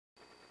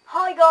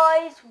Hi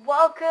guys,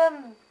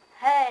 welcome.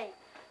 Hey,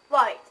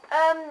 right,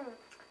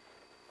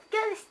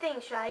 get this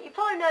thing straight. You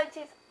probably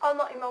noticed I'm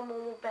not in my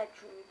normal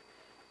bedroom,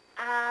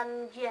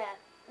 and yeah,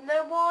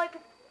 know why?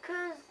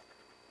 Because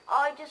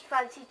I just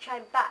fancy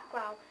change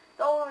background.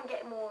 The old one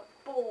getting more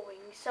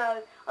boring,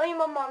 so I'm in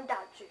my mum and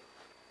dad's room.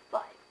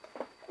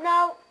 Right,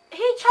 now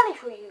here's a challenge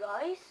for you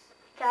guys.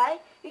 Okay,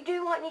 you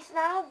do like this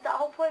now? That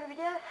whole point of the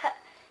video.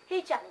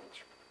 Here's a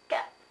challenge. Go.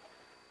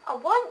 I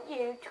want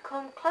you to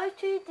come close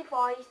to your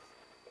device,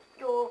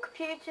 your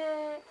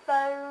computer,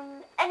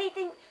 phone,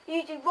 anything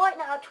you do right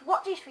now to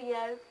watch this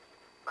video.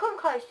 Come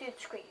close to the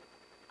screen.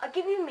 I'll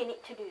give you a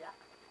minute to do that.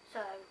 So,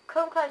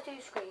 come close to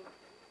the screen.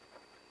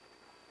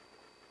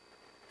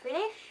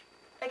 Finish?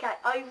 Okay,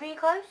 are you really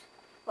close?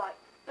 Right,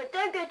 but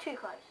don't go too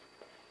close.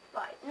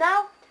 Right,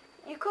 now,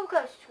 you come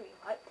close to the screen,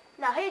 right?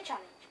 Now, here's a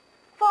challenge.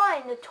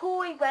 Find the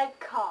toy red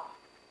car.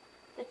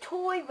 The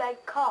toy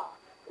red car.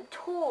 The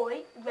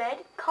toy red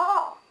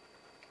car.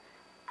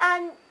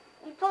 And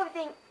you probably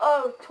think,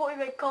 oh, toy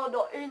red car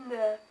not in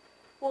there.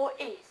 Well,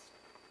 it is.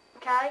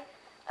 Okay?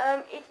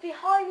 It's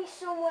behind me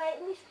somewhere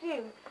in this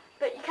room,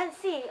 but you can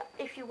see it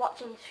if you're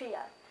watching this video.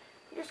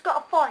 You just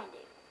gotta find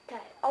it.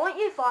 Okay? I want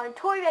you to find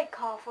toy red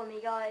car for me,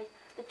 guys.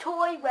 The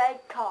toy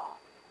red car.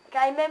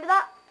 Okay? Remember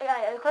that?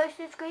 Okay, close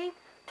to the screen.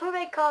 Toy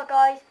red car,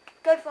 guys.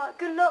 Go for it.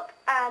 Good luck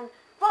and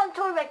find the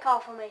toy red car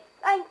for me.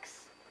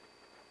 Thanks.